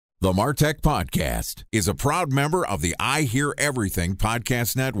The MarTech Podcast is a proud member of the I Hear Everything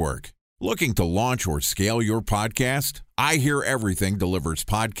Podcast Network. Looking to launch or scale your podcast? I Hear Everything delivers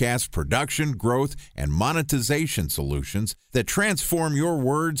podcast production, growth, and monetization solutions that transform your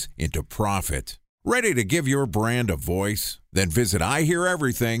words into profit. Ready to give your brand a voice? Then visit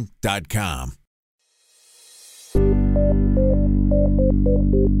iheareverything.com.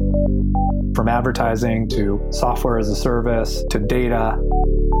 From advertising to software as a service to data.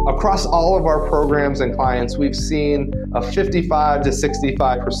 Across all of our programs and clients, we've seen a 55 to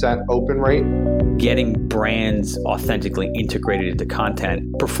 65% open rate. Getting brands authentically integrated into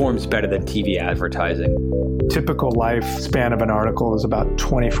content performs better than TV advertising. Typical lifespan of an article is about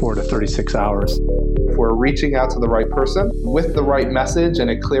 24 to 36 hours. If we're reaching out to the right person with the right message and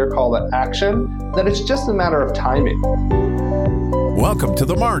a clear call to action, then it's just a matter of timing. Welcome to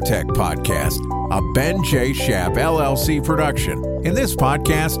the MarTech Podcast, a Ben J. Schaap LLC production. In this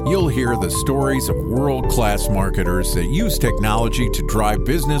podcast, you'll hear the stories of world-class marketers that use technology to drive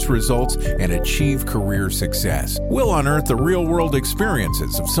business results and achieve career success. We'll unearth the real-world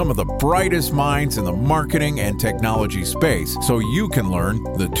experiences of some of the brightest minds in the marketing and technology space so you can learn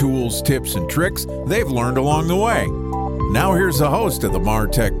the tools, tips, and tricks they've learned along the way. Now here's the host of the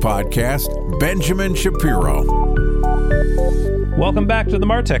MarTech Podcast, Benjamin Shapiro. Welcome back to the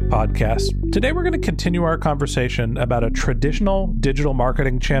MarTech Podcast. Today we're going to continue our conversation about a traditional digital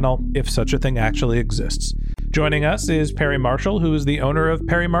marketing channel, if such a thing actually exists. Joining us is Perry Marshall, who is the owner of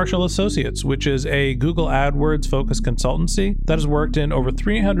Perry Marshall Associates, which is a Google AdWords focused consultancy that has worked in over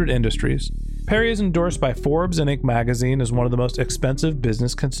 300 industries. Perry is endorsed by Forbes and Inc. magazine as one of the most expensive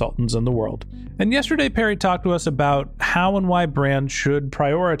business consultants in the world. And yesterday, Perry talked to us about how and why brands should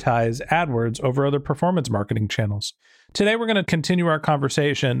prioritize AdWords over other performance marketing channels. Today, we're going to continue our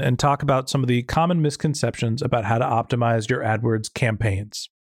conversation and talk about some of the common misconceptions about how to optimize your AdWords campaigns.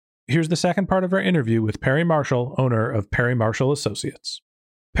 Here's the second part of our interview with Perry Marshall, owner of Perry Marshall Associates.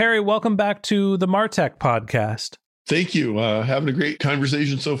 Perry, welcome back to the MarTech Podcast. Thank you. Having a great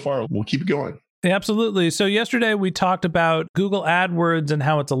conversation so far. We'll keep it going. Absolutely. So yesterday we talked about Google AdWords and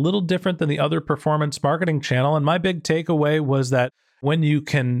how it's a little different than the other performance marketing channel. And my big takeaway was that when you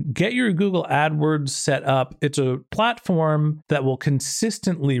can get your Google AdWords set up, it's a platform that will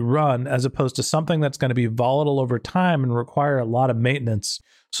consistently run as opposed to something that's going to be volatile over time and require a lot of maintenance.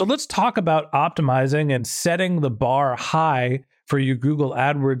 So let's talk about optimizing and setting the bar high for your Google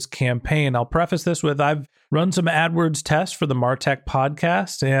AdWords campaign. I'll preface this with I've run some AdWords tests for the MarTech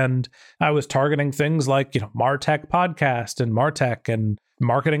Podcast, and I was targeting things like, MarTech Podcast and MarTech and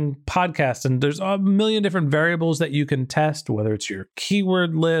marketing podcast. And there's a million different variables that you can test, whether it's your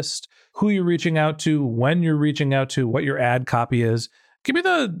keyword list, who you're reaching out to, when you're reaching out to, what your ad copy is. Give me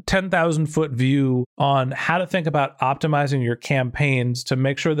the 10,000 foot view on how to think about optimizing your campaigns to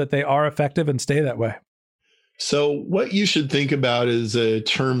make sure that they are effective and stay that way. So what you should think about is a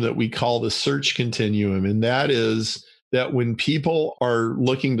term that we call the search continuum. And that is that when people are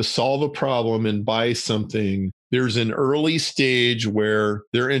looking to solve a problem and buy something, there's an early stage where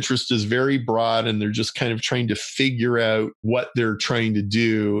their interest is very broad and they're just kind of trying to figure out what they're trying to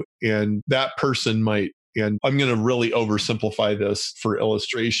do. And that person might, and I'm going to really oversimplify this for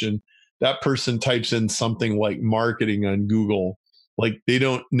illustration, that person types in something like marketing on Google. Like they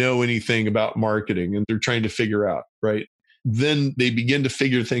don't know anything about marketing and they're trying to figure out, right? Then they begin to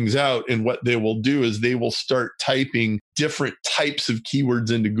figure things out. And what they will do is they will start typing different types of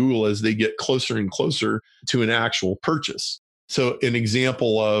keywords into Google as they get closer and closer to an actual purchase. So an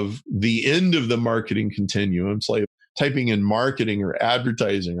example of the end of the marketing continuum, it's like typing in marketing or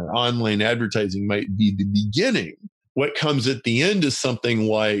advertising or online advertising might be the beginning. What comes at the end is something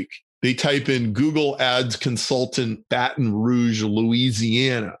like they type in Google Ads Consultant, Baton Rouge,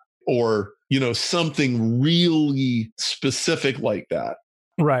 Louisiana, or something really specific like that.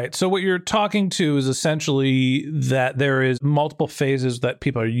 Right. So what you're talking to is essentially that there is multiple phases that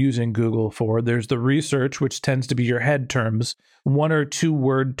people are using Google for. There's the research, which tends to be your head terms, 1 or 2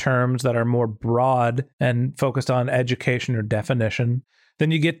 word terms that are more broad and focused on education or definition. Then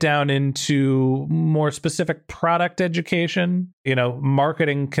you get down into more specific product education,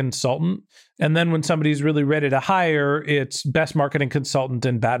 marketing consultant. And then when somebody's really ready to hire, it's best marketing consultant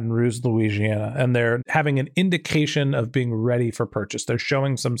in Baton Rouge, Louisiana. And they're having an indication of being ready for purchase. They're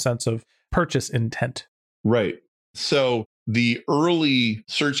showing some sense of purchase intent. Right. So the early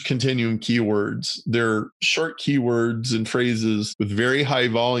search continuum keywords, they're short keywords and phrases with very high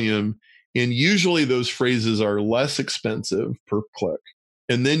volume. And usually those phrases are less expensive per click.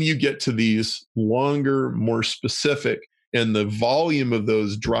 And then you get to these longer, more specific, and the volume of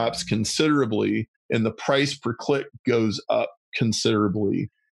those drops considerably, and the price per click goes up considerably.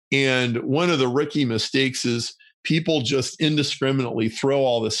 And one of the rookie mistakes is people just indiscriminately throw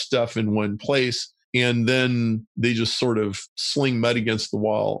all this stuff in one place, and then they just sort of sling mud against the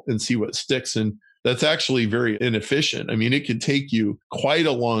wall and see what sticks. And that's actually very inefficient. I mean, it could take you quite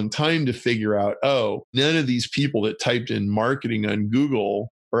a long time to figure out, oh, none of these people that typed in marketing on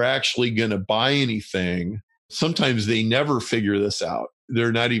Google are actually going to buy anything. Sometimes they never figure this out.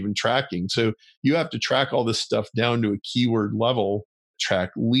 They're not even tracking. So you have to track all this stuff down to a keyword level,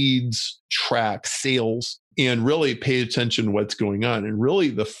 track leads, track sales, and really pay attention to what's going on. And really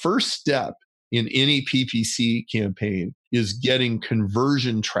the first step in any PPC campaign is getting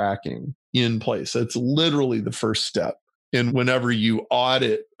conversion tracking in place. That's literally the first step. And whenever you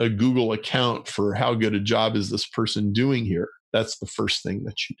audit a Google account for how good a job is this person doing here, that's the first thing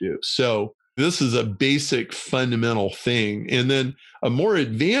that you do. So this is a basic fundamental thing. And then a more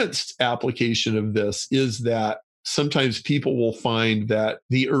advanced application of this is that sometimes people will find that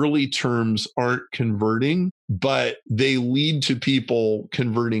the early terms aren't converting, but they lead to people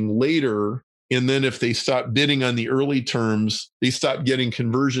converting later. And then if they stop bidding on the early terms, they stop getting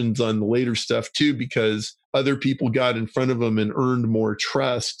conversions on the later stuff too, because other people got in front of them and earned more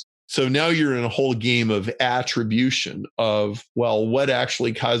trust. So now you're in a whole game of attribution of, well, what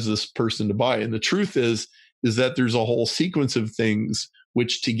actually caused this person to buy? And the truth is that there's a whole sequence of things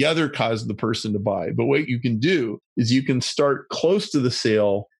which together cause the person to buy. But what you can do is you can start close to the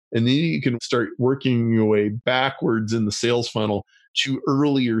sale, and then you can start working your way backwards in the sales funnel to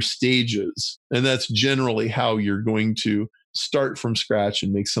earlier stages. And that's generally how you're going to start from scratch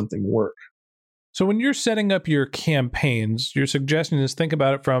and make something work. So when you're setting up your campaigns, your suggestion is think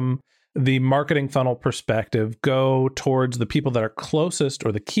about it from the marketing funnel perspective, go towards the people that are closest,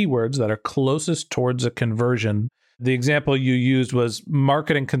 or the keywords that are closest towards a conversion. The example you used was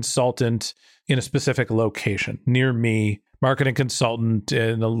marketing consultant in a specific location near me, marketing consultant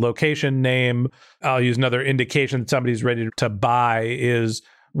in a location name. I'll use another indication that somebody's ready to buy is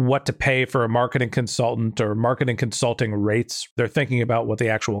what to pay for a marketing consultant or marketing consulting rates. They're thinking about what the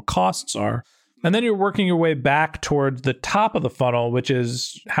actual costs are. And then you're working your way back towards the top of the funnel, which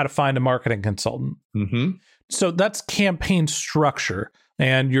is how to find a marketing consultant. Mm-hmm. So that's campaign structure.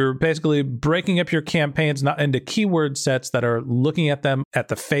 And you're basically breaking up your campaigns not into keyword sets that are looking at them at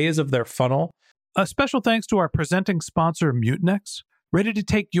the phase of their funnel. A special thanks to our presenting sponsor, Mutinex. Ready to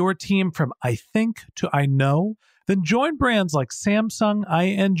take your team from I think to I know? Then join brands like Samsung,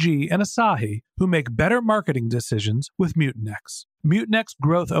 ING, and Asahi who make better marketing decisions with Mutinex. Mutinex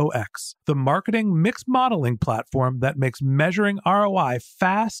Growth OX, the marketing mix modeling platform that makes measuring ROI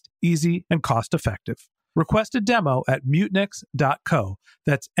fast, easy, and cost-effective. Request a demo at mutinex.co.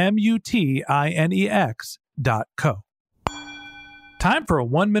 That's MUTINEX.co. Time for a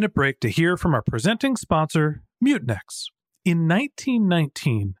 1-minute break to hear from our presenting sponsor, Mutinex. In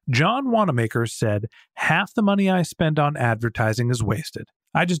 1919, John Wanamaker said, "Half the money I spend on advertising is wasted.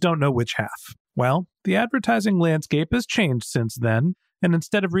 I just don't know which half." Well, the advertising landscape has changed since then, and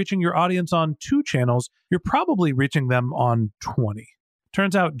instead of reaching your audience on 2 channels, you're probably reaching them on 20.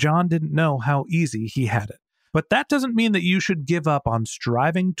 Turns out John didn't know how easy he had it. But that doesn't mean that you should give up on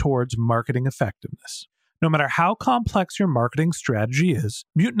striving towards marketing effectiveness. No matter how complex your marketing strategy is,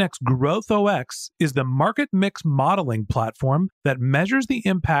 Mutinex Growth OX is the market mix modeling platform that measures the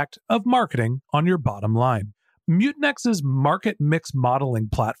impact of marketing on your bottom line. Mutinex's market mix modeling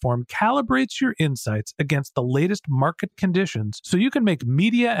platform calibrates your insights against the latest market conditions so you can make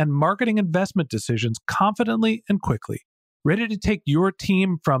media and marketing investment decisions confidently and quickly. Ready to take your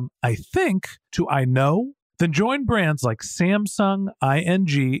team from I think to I know? Then join brands like Samsung,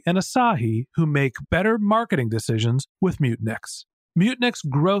 ING, and Asahi who make better marketing decisions with Mutinex. Mutinex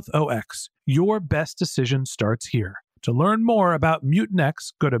Growth OX. Your best decision starts here. To learn more about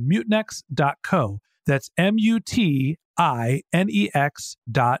Mutinex, go to mutinex.co. That's MUTINEX.co.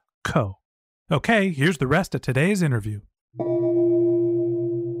 Okay, here's the rest of today's interview.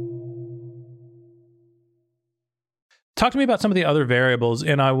 Talk to me about some of the other variables,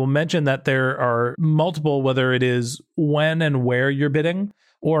 and I will mention that there are multiple, whether it is when and where you're bidding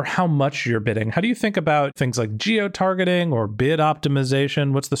or how much you're bidding. How do you think about things like geo-targeting or bid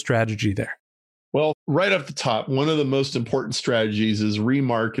optimization? What's the strategy there? Well, right off the top, one of the most important strategies is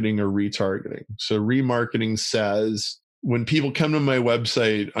remarketing or retargeting. So remarketing says, when people come to my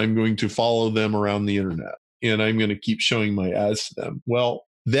website, I'm going to follow them around the internet and I'm going to keep showing my ads to them. Well,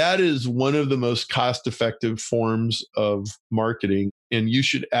 that is one of the most cost-effective forms of marketing. And you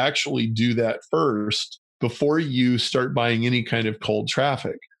should actually do that first before you start buying any kind of cold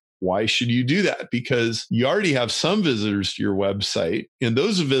traffic. Why should you do that? Because you already have some visitors to your website, and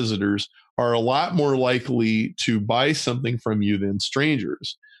those visitors are a lot more likely to buy something from you than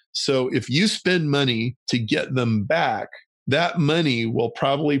strangers. So if you spend money to get them back, that money will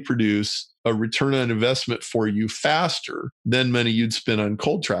probably produce a return on investment for you faster than money you'd spend on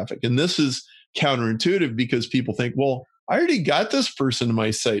cold traffic. And this is counterintuitive because people think, well, I already got this person to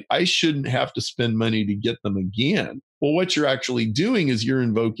my site. I shouldn't have to spend money to get them again. Well, what you're actually doing is you're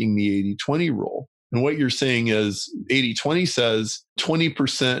invoking the 80-20 rule. And what you're saying is 80-20 says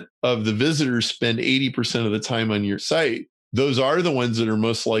 20% of the visitors spend 80% of the time on your site. Those are the ones that are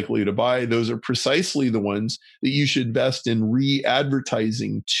most likely to buy. Those are precisely the ones that you should invest in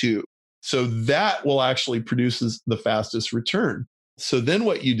re-advertising to. So that will actually produce the fastest return. So then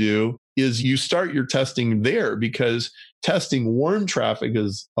what you do is you start your testing there, because testing warm traffic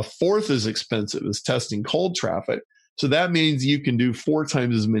is a fourth as expensive as testing cold traffic. So that means you can do 4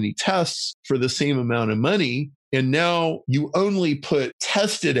 times as many tests for the same amount of money. And now you only put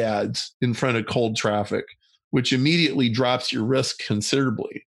tested ads in front of cold traffic, which immediately drops your risk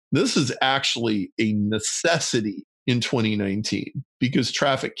considerably. This is actually a necessity in 2019 because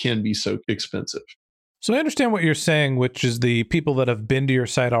traffic can be so expensive. So I understand what you're saying, which is the people that have been to your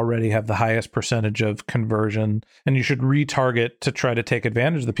site already have the highest percentage of conversion, and you should retarget to try to take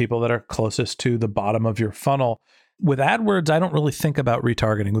advantage of the people that are closest to the bottom of your funnel. With AdWords, I don't really think about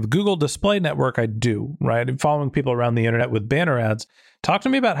retargeting. With Google Display Network, I do, right? And following people around the internet with banner ads. Talk to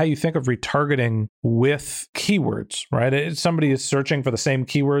me about how you think of retargeting with keywords, right? If somebody is searching for the same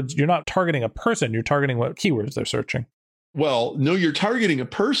keywords, you're not targeting a person, you're targeting what keywords they're searching. Well, no, you're targeting a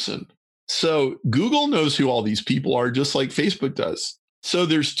person. So Google knows who all these people are, just like Facebook does. So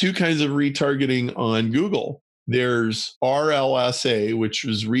there's 2 kinds of retargeting on Google. There's RLSA, which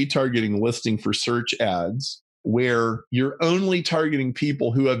is retargeting listing for search ads, where you're only targeting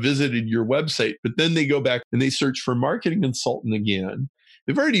people who have visited your website, but then they go back and they search for marketing consultant again.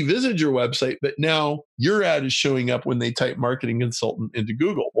 They've already visited your website, but now your ad is showing up when they type marketing consultant into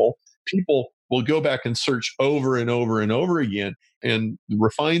Google. Well, people will go back and search over and over and over again and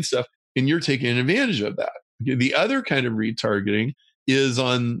refine stuff, and you're taking advantage of that. The other kind of retargeting is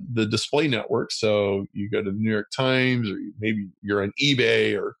on the display network. So you go to the New York Times, or maybe you're on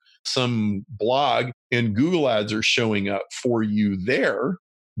eBay or some blog, and Google ads are showing up for you there.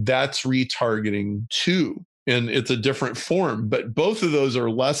 That's retargeting too. And it's a different form, but both of those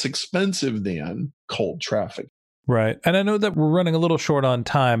are less expensive than cold traffic. Right. And I know that we're running a little short on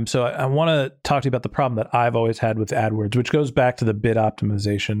time, so I want to talk to you about the problem that I've always had with AdWords, which goes back to the bid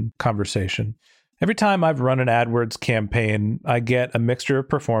optimization conversation. Every time I've run an AdWords campaign, I get a mixture of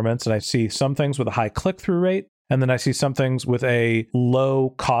performance, and I see some things with a high click-through rate, and then I see some things with a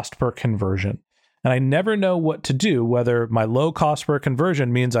low cost per conversion. And I never know what to do, whether my low cost per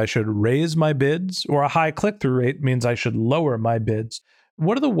conversion means I should raise my bids or a high click-through rate means I should lower my bids.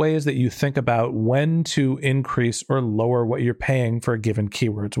 What are the ways that you think about when to increase or lower what you're paying for given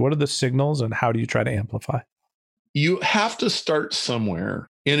keywords? What are the signals and how do you try to amplify? You have to start somewhere.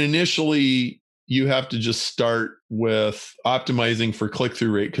 And initially, you have to just start with optimizing for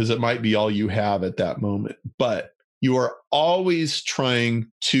click-through rate because it might be all you have at that moment. But you are always trying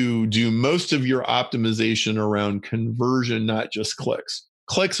to do most of your optimization around conversion, not just clicks.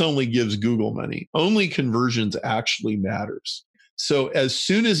 Clicks only gives Google money. Only conversions actually matters. So as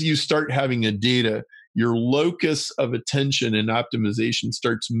soon as you start having a data, your locus of attention and optimization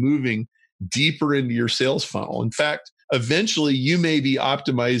starts moving deeper into your sales funnel. In fact, eventually you may be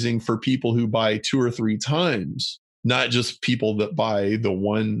optimizing for people who buy 2 or 3 times, not just people that buy the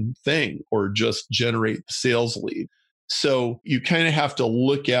one thing or just generate the sales lead. So you kind of have to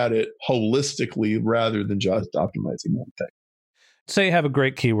look at it holistically rather than just optimizing one thing. Say you have a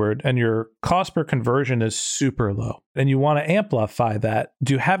great keyword and your cost per conversion is super low and you want to amplify that.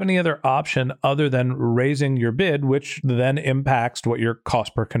 Do you have any other option other than raising your bid, which then impacts what your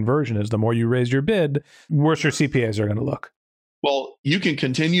cost per conversion is? The more you raise your bid, worse your CPAs are going to look. Well, you can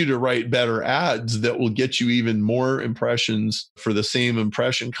continue to write better ads that will get you even more impressions for the same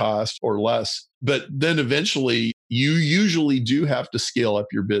impression cost or less. But then eventually, you usually do have to scale up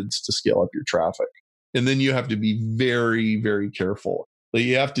your bids to scale up your traffic. And then you have to be very, very careful. But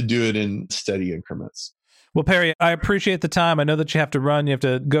you have to do it in steady increments. Well, Perry, I appreciate the time. I know that you have to run. You have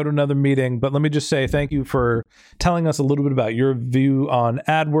to go to another meeting. But let me just say thank you for telling us a little bit about your view on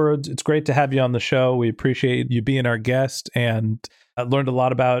AdWords. It's great to have you on the show. We appreciate you being our guest. And I learned a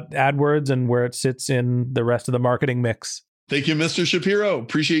lot about AdWords and where it sits in the rest of the marketing mix. Thank you, Mr. Shapiro.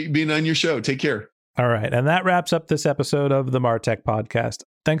 Appreciate you being on your show. Take care. All right. And that wraps up this episode of the MarTech Podcast.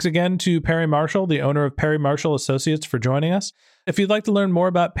 Thanks again to Perry Marshall, the owner of Perry Marshall Associates, for joining us. If you'd like to learn more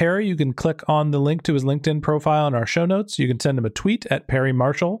about Perry, you can click on the link to his LinkedIn profile in our show notes. You can send him a tweet at Perry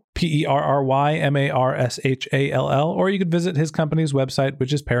Marshall, PerryMarshall, or you could visit his company's website,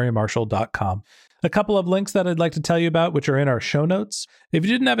 which is perrymarshall.com. A couple of links that I'd like to tell you about, which are in our show notes. If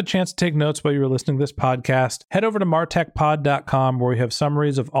you didn't have a chance to take notes while you were listening to this podcast, head over to martechpod.com, where we have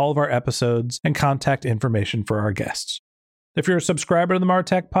summaries of all of our episodes and contact information for our guests. If you're a subscriber to the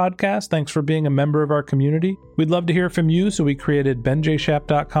Martech Podcast, thanks for being a member of our community. We'd love to hear from you, so we created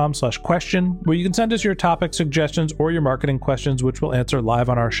benjshap.com/question, where you can send us your topic suggestions or your marketing questions, which we'll answer live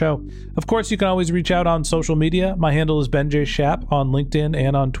on our show. Of course, you can always reach out on social media. My handle is benjshap on LinkedIn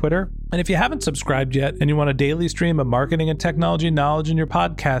and on Twitter. And if you haven't subscribed yet and you want a daily stream of marketing and technology knowledge in your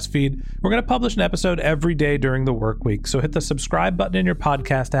podcast feed, we're going to publish an episode every day during the work week. So hit the subscribe button in your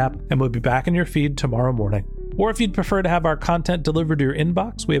podcast app, and we'll be back in your feed tomorrow morning. Or if you'd prefer to have our content delivered to your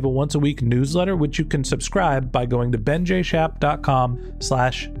inbox, we have a once-a-week newsletter, which you can subscribe by going to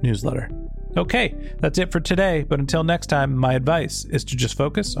benjshap.com/newsletter. Okay, that's it for today, but until next time, my advice is to just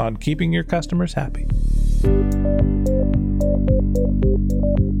focus on keeping your customers happy.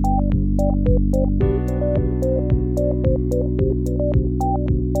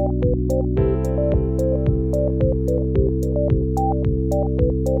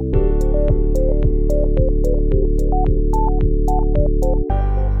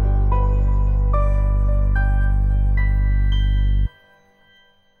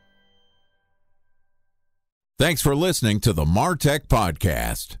 Thanks for listening to the Martech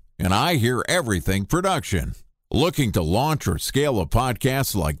Podcast, an I Hear Everything production. Looking to launch or scale a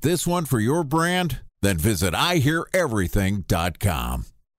podcast like this one for your brand? Then visit iheareverything.com.